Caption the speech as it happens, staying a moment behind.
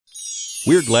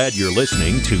We're glad you're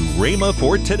listening to Rhema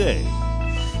for Today.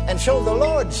 And so the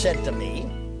Lord said to me,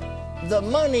 the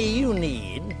money you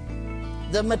need,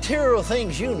 the material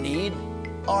things you need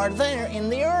are there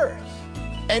in the earth.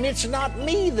 And it's not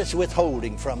me that's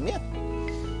withholding from you.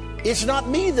 It's not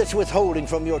me that's withholding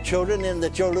from your children in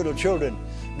that your little children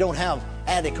don't have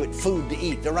adequate food to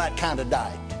eat, the right kind of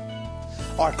diet,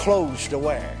 or clothes to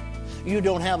wear. You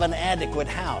don't have an adequate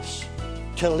house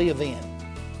to live in.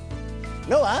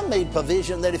 No, I made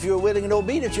provision that if you're willing and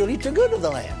obedient, you'll eat the good of the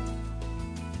land.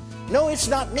 No, it's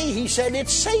not me. He said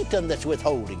it's Satan that's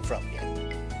withholding from you.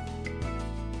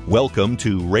 Welcome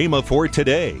to Rhema for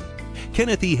Today.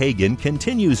 Kenneth E. Hagin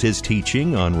continues his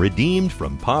teaching on redeemed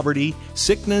from poverty,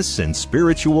 sickness, and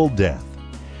spiritual death.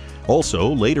 Also,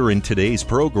 later in today's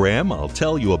program, I'll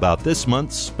tell you about this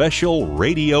month's special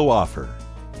radio offer.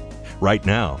 Right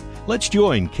now, let's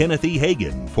join Kenneth E.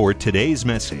 Hagin for today's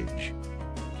message.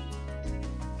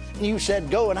 You said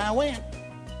go, and I went.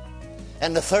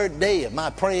 And the third day of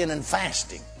my praying and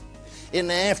fasting, in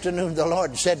the afternoon, the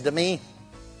Lord said to me,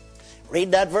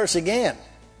 read that verse again.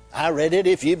 I read it,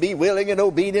 if you be willing and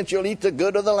obedient, you'll eat the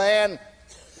good of the land.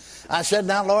 I said,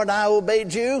 now, Lord, I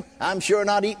obeyed you. I'm sure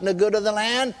not eating the good of the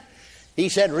land. He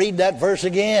said, read that verse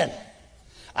again.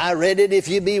 I read it, if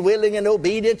you be willing and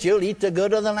obedient, you'll eat the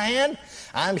good of the land.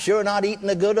 I'm sure not eating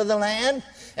the good of the land.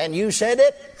 And you said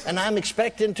it, and I'm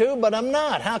expecting to, but I'm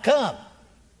not. How come?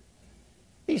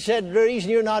 He said, the reason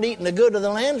you're not eating the good of the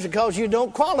land is because you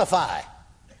don't qualify.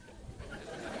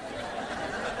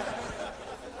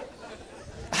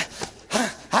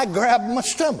 I grabbed my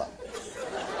stomach.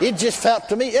 It just felt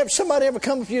to me, if somebody ever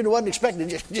come to you and wasn't expecting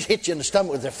to just hit you in the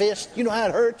stomach with their fist, you know how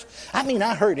it hurts? I mean,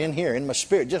 I hurt in here in my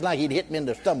spirit, just like he'd hit me in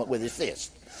the stomach with his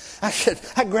fist.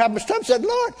 I grabbed my stomach and said,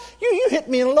 Lord, you hit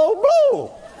me in a low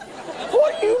blow.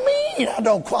 What do you mean I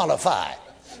don't qualify?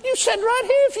 You said right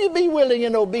here, if you be willing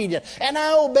and obedient. And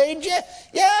I obeyed you.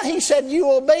 Yeah, he said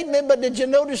you obeyed me, but did you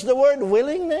notice the word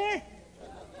willing there?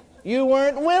 You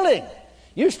weren't willing.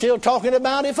 You're still talking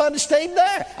about if I'd stayed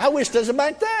there. I wish I was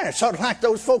back there. Sort of like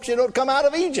those folks, come out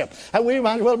of Egypt. We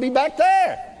might as well be back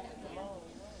there.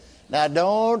 Now,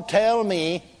 don't tell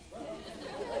me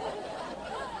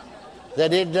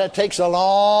that it takes a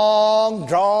long,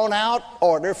 drawn-out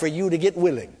order for you to get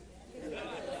willing.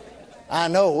 I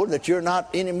know that you're not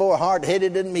any more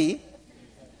hard-headed than me.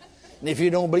 And if you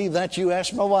don't believe that, you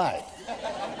ask my wife.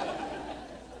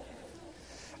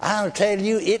 I'll tell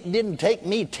you, it didn't take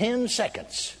me 10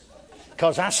 seconds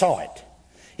because I saw it.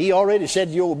 He already said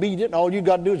you're obedient, all you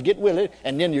got to do is get willing,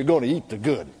 and then you're going to eat the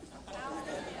good.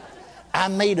 I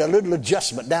made a little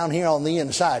adjustment down here on the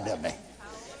inside of me.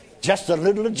 Just a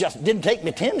little adjustment. Didn't take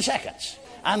me 10 seconds.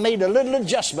 I made a little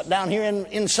adjustment down here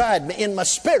inside me, in my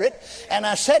spirit, and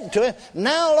I said to him,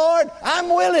 now, Lord, I'm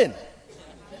willing.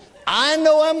 I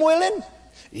know I'm willing.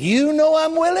 You know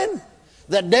I'm willing.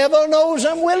 The devil knows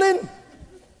I'm willing.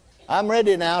 I'm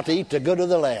ready now to eat the good of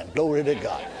the land. Glory to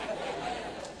God.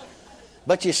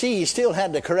 But you see, he still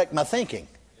had to correct my thinking.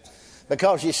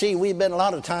 Because you see, we've been a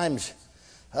lot of times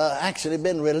actually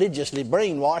been religiously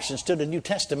brainwashed instead of New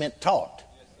Testament taught.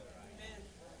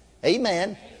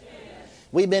 Amen.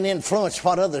 We've been influenced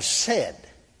what others said.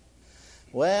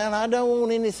 Well, I don't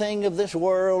want anything of this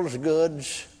world's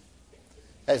goods,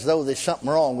 as though there's something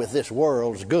wrong with this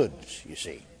world's goods, you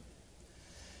see.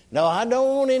 No, I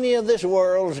don't want any of this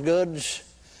world's goods.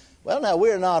 Well, now,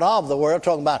 we're not of the world.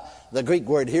 Talking about the Greek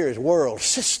word here is world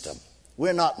system.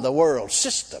 We're not the world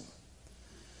system.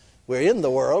 We're in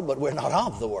the world, but we're not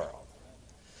of the world.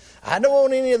 I don't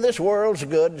want any of this world's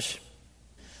goods.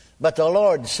 But the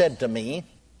Lord said to me,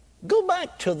 go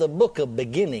back to the book of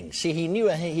beginnings. See, he knew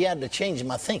he had to change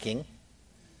my thinking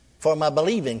for my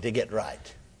believing to get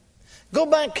right. Go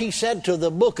back, he said, to the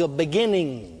book of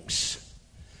beginnings.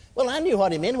 Well, I knew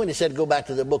what he meant when he said go back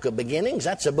to the book of beginnings.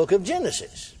 That's the book of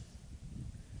Genesis.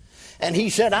 And he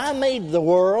said, I made the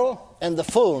world and the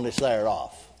fullness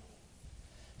thereof.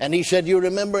 And he said, you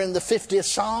remember in the 50th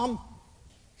Psalm,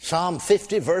 Psalm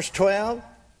 50, verse 12,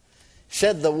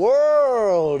 said, the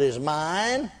world is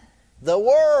mine, and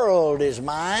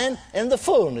the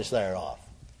fullness thereof.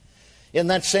 In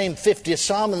that same 50th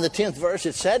Psalm, in the 10th verse,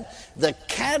 it said, the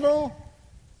cattle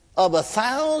of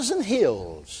 1,000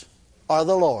 hills are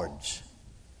the Lord's.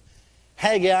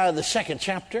 Haggai, the 2nd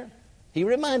chapter, he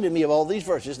reminded me of all these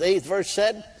verses. The 8th verse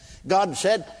said, God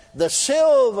said, the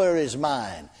silver is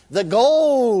mine, the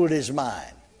gold is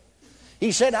mine.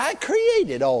 He said, I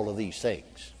created all of these things.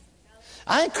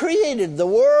 I created the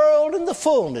world and the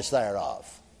fullness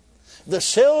thereof, the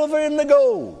silver and the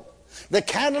gold, the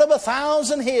cattle of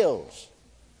 1,000 hills.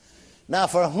 Now,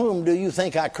 for whom do you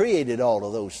think I created all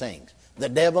of those things? The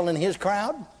devil and his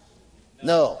crowd?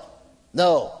 No.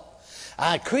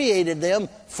 I created them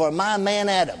for my man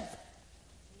Adam.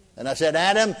 And I said,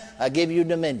 Adam, I give you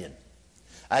dominion.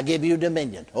 I give you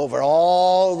dominion over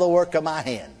all the work of my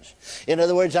hands. In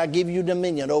other words, I give you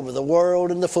dominion over the world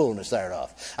and the fullness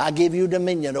thereof. I give you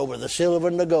dominion over the silver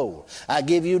and the gold. I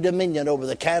give you dominion over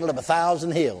the cattle of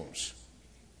 1,000 hills.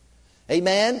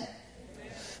 Amen?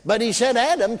 But he said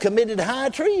Adam committed high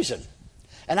treason.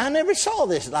 And I never saw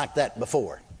this like that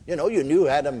before. You know, you knew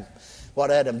Adam, what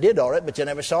Adam did all right, but you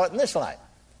never saw it in this light.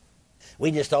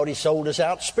 We just thought he sold us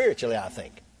out spiritually, I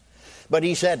think. But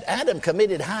he said Adam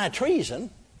committed high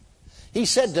treason. He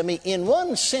said to me, in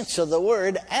one sense of the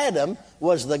word, Adam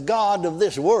was the god of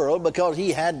this world because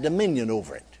he had dominion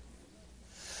over it.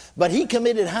 But he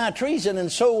committed high treason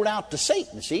and sold out to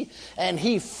Satan, see, and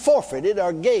he forfeited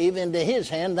or gave into his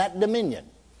hand that dominion.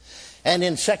 And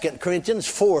in 2 Corinthians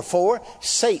 4:4,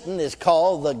 Satan is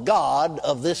called the god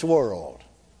of this world.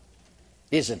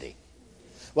 Isn't he?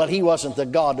 Well, he wasn't the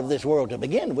god of this world to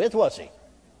begin with, was he?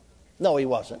 No, he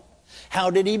wasn't. How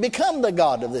did he become the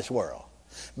god of this world?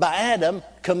 By Adam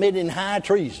committing high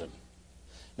treason.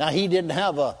 Now, he didn't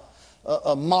have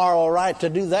a moral right to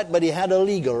do that, but he had a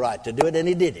legal right to do it, and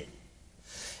he did it.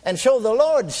 And so the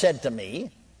Lord said to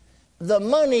me, the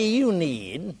money you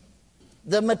need,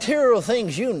 the material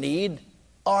things you need,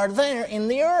 are there in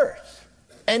the earth.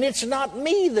 And it's not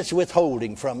me that's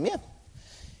withholding from you.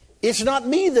 It's not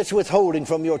me that's withholding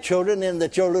from your children in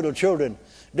that your little children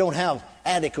don't have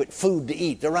adequate food to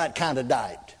eat, the right kind of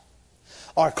diet,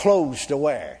 or clothes to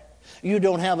wear. You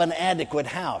don't have an adequate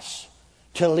house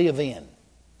to live in.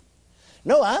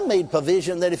 No, I made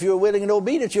provision that if you're willing and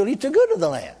obedient, you'll eat the good of the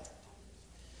land.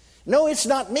 No, it's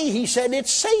not me. He said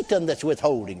it's Satan that's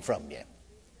withholding from you.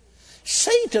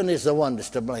 Satan is the one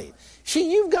that's to blame.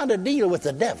 See, you've got to deal with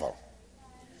the devil.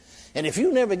 And if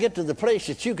you never get to the place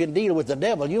that you can deal with the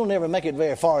devil, you'll never make it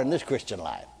very far in this Christian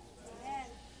life.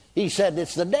 He said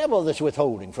it's the devil that's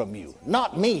withholding from you,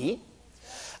 not me.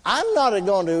 I'm not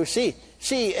going to, see,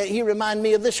 he reminded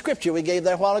me of this scripture we gave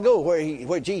there a while ago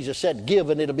where Jesus said, give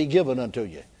and it'll be given unto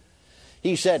you.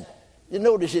 He said, you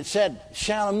notice it said,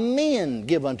 shall men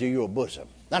give unto your bosom.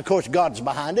 Now, of course, God's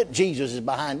behind it. Jesus is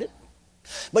behind it.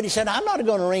 But he said, I'm not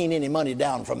going to rain any money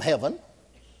down from heaven.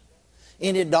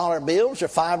 Any dollar bills or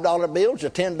 $5 bills or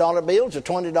 $10 bills or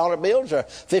 $20 bills or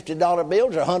 $50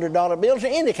 bills or $100 bills or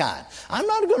any kind. I'm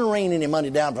not going to rain any money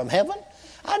down from heaven.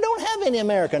 I don't have any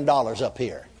American dollars up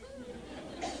here.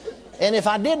 And if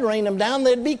I did rain them down,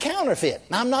 they'd be counterfeit.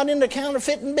 I'm not into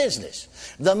counterfeiting business.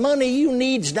 The money you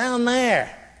need's down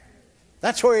there.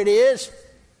 That's where it is.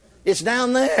 It's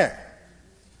down there.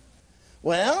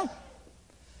 Well,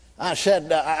 I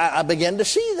said, I began to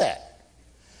see that.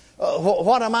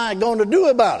 What am I going to do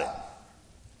about it?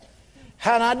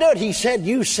 How do I do it? He said,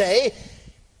 you say,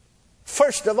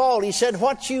 first of all, he said,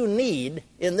 what you need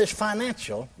in this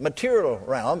financial, material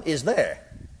realm is there,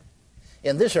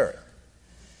 in this earth.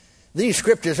 These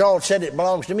scriptures all said it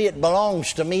belongs to me. It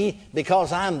belongs to me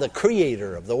because I'm the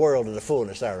creator of the world and the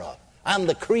fullness thereof. I'm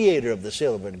the creator of the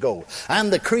silver and gold. I'm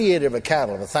the creator of the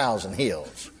cattle of 1,000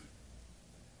 hills.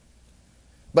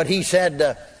 But he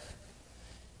said,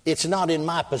 it's not in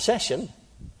my possession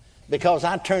because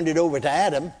I turned it over to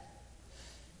Adam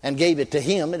and gave it to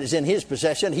him. It is in his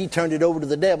possession. He turned it over to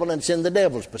the devil and it's in the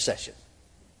devil's possession.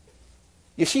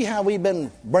 You see how we've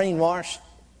been brainwashed?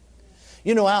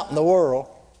 You know, out in the world,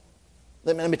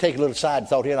 let me take a little side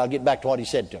thought here and I'll get back to what he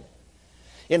said to him.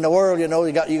 In the world, you know,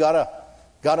 you got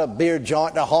a beer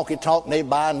joint and a honky-tonk and they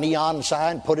buy a neon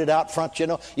sign, put it out front, you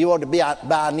know. You ought to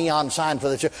buy a neon sign for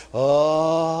the church.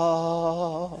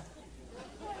 Oh,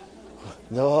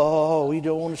 no, we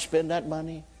don't want to spend that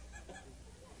money.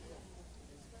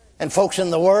 And folks in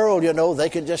the world, you know, they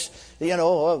can just, you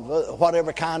know,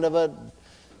 whatever kind of a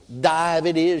dive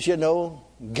it is, you know,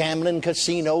 gambling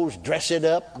casinos, dress it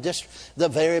up, just the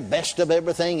very best of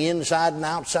everything inside and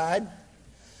outside.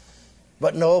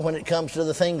 But no, when it comes to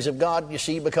the things of God, you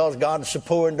see, because God's so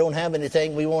poor and don't have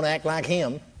anything, we won't act like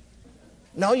him.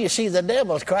 No, you see, the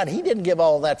devil's crowd, he didn't give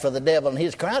all that for the devil and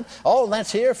his crowd. All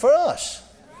that's here for us.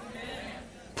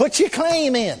 Put your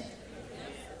claim in.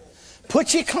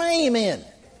 Put your claim in.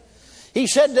 He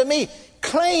said to me,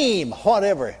 claim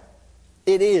whatever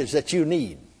it is that you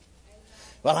need.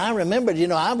 Well, I remembered, you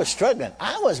know, I was struggling.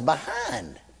 I was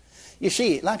behind. You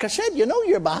see, like I said, you know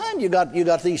you're behind. You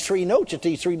got these 3 notes at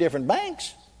these 3 different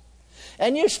banks.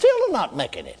 And you're still not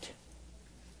making it.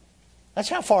 That's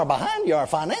how far behind you are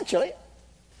financially.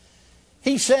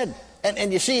 He said,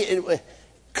 and you see,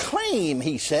 claim,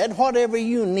 he said, whatever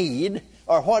you need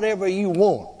or whatever you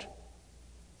want.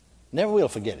 Never will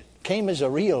forget it. Claim is a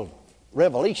real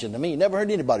revelation to me. Never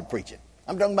heard anybody preach it.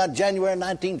 I'm talking about January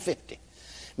 1950.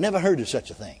 Never heard of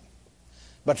such a thing.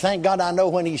 But thank God I know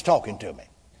when he's talking to me.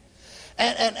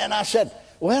 And I said,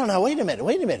 well, now, wait a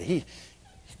minute. He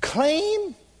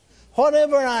claim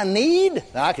whatever I need.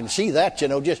 Now, I can see that,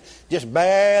 just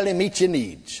barely meet your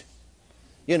needs.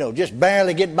 Just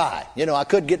barely get by. I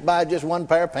could get by just one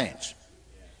pair of pants.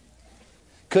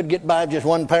 Could get by just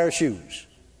one pair of shoes.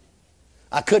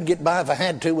 I could get by if I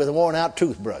had to with a worn-out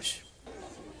toothbrush.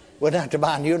 Wouldn't have to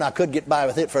buy new, and I could get by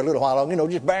with it for a little while longer,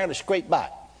 just barely scrape by.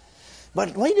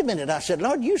 But wait a minute, I said,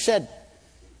 Lord, you said,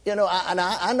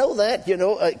 I know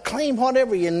that, claim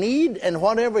whatever you need and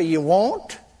whatever you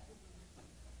want.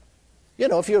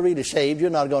 If you're really saved, you're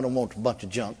not going to want a bunch of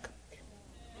junk.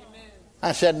 Amen.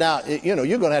 I said, now,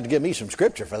 you're going to have to give me some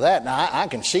scripture for that. Now, I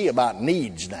can see about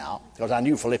needs now, because I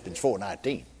knew Philippians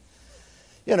 4:19.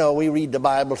 We read the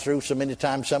Bible through so many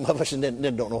times, some of us, and then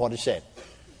don't know what it said.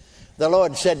 The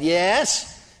Lord said,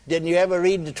 yes. Didn't you ever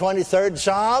read the 23rd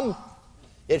Psalm?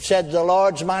 It said, the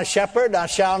Lord's my shepherd, I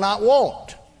shall not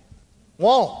want.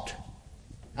 Want.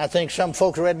 I think some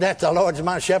folks read that, the Lord's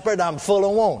my shepherd, I'm full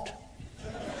of want.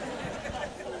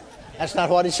 That's not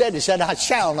what he said. He said, I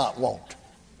shall not want.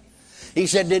 He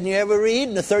said, didn't you ever read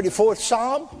in the 34th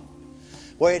Psalm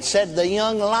where it said, the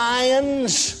young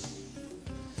lions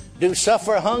do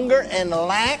suffer hunger and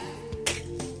lack,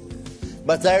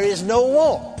 but there is no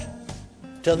want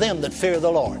to them that fear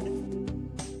the Lord.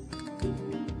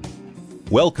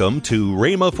 Welcome to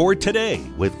Rhema for Today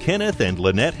with Kenneth and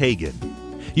Lynette Hagin.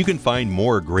 You can find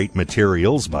more great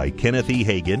materials by Kenneth E.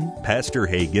 Hagin, Pastor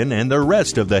Hagin, and the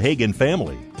rest of the Hagin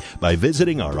family by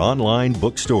visiting our online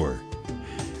bookstore.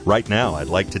 Right now, I'd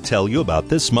like to tell you about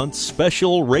this month's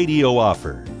special radio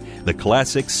offer, the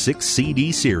classic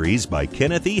 6-CD series by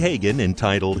Kenneth E. Hagin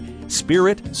entitled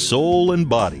Spirit, Soul, and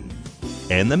Body,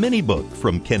 and the mini-book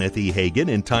from Kenneth E. Hagin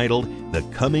entitled The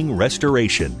Coming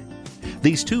Restoration.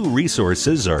 These two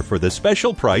resources are for the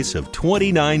special price of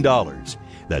 $29.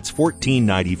 That's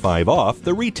 $14.95 off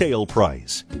the retail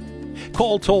price.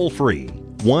 Call toll-free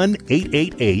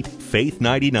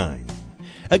 1-888-FAITH-99.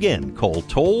 Again, call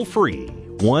toll-free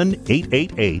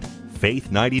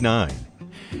 1-888-FAITH-99.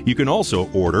 You can also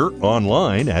order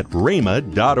online at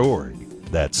rhema.org.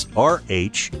 That's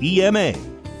RHEMA.org.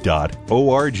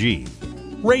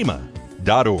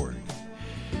 rhema.org.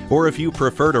 Or if you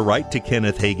prefer to write to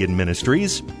Kenneth Hagin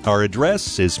Ministries, our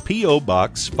address is P.O.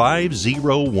 Box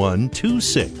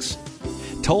 50126,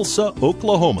 Tulsa,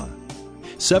 Oklahoma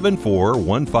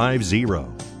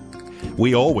 74150.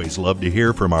 We always love to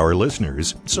hear from our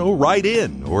listeners, so write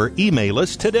in or email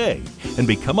us today and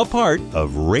become a part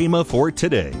of Rhema for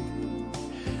Today.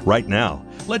 Right now,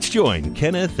 let's join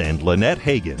Kenneth and Lynette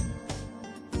Hagin.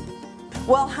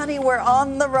 Well, honey, we're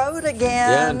on the road again.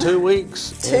 Yeah, in 2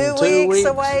 weeks. Two weeks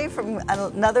away from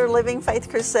another Living Faith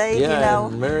Crusade,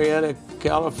 in Marietta,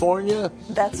 California.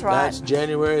 That's right. That's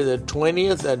January the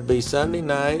 20th. That'd be Sunday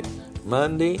night,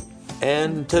 Monday,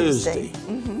 and Tuesday.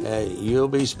 Mm-hmm. You'll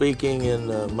be speaking in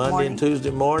Monday and Tuesday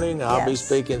morning. I'll be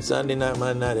speaking Sunday night,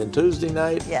 Monday night, and Tuesday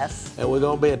night. Yes. And we're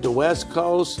going to be at the West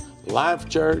Coast Life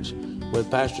Church with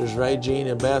Pastors Ray Jean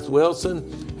and Beth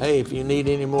Wilson. Hey, if you need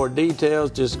any more details,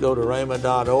 just go to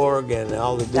rhema.org and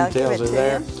all the details are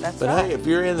there. But right. Hey, if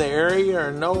you're in the area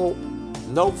or know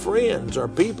friends or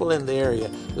people in the area,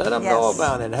 let them know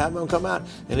about it. Have them come out.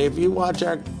 And if you watch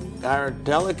our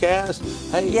telecast,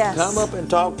 hey, come up and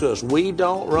talk to us. We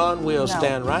don't run. We'll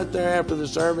stand right there after the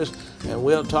service and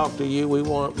we'll talk to you. We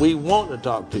want to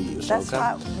talk to you. So that's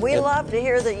right. We love to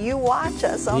hear that you watch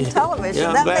us on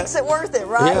television. That makes it worth it,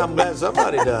 right? Yeah, I'm glad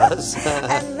somebody does.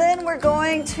 And then we're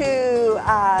going to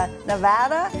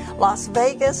Nevada, Las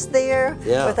Vegas there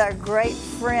with our great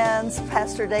friends,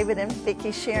 Pastor David and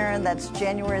Vicki Sharon. That's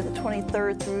January the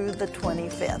 23rd through the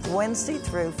 25th, Wednesday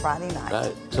through Friday night.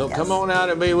 Right. So come on out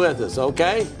and be with us,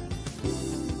 okay?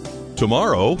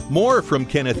 Tomorrow, more from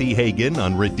Kenneth E. Hagin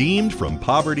on Redeemed from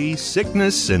Poverty,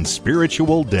 Sickness, and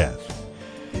Spiritual Death.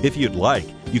 If you'd like,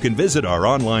 you can visit our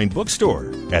online bookstore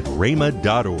at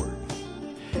rhema.org.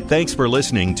 Thanks for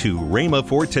listening to Rhema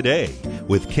for Today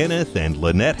with Kenneth and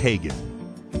Lynette Hagin.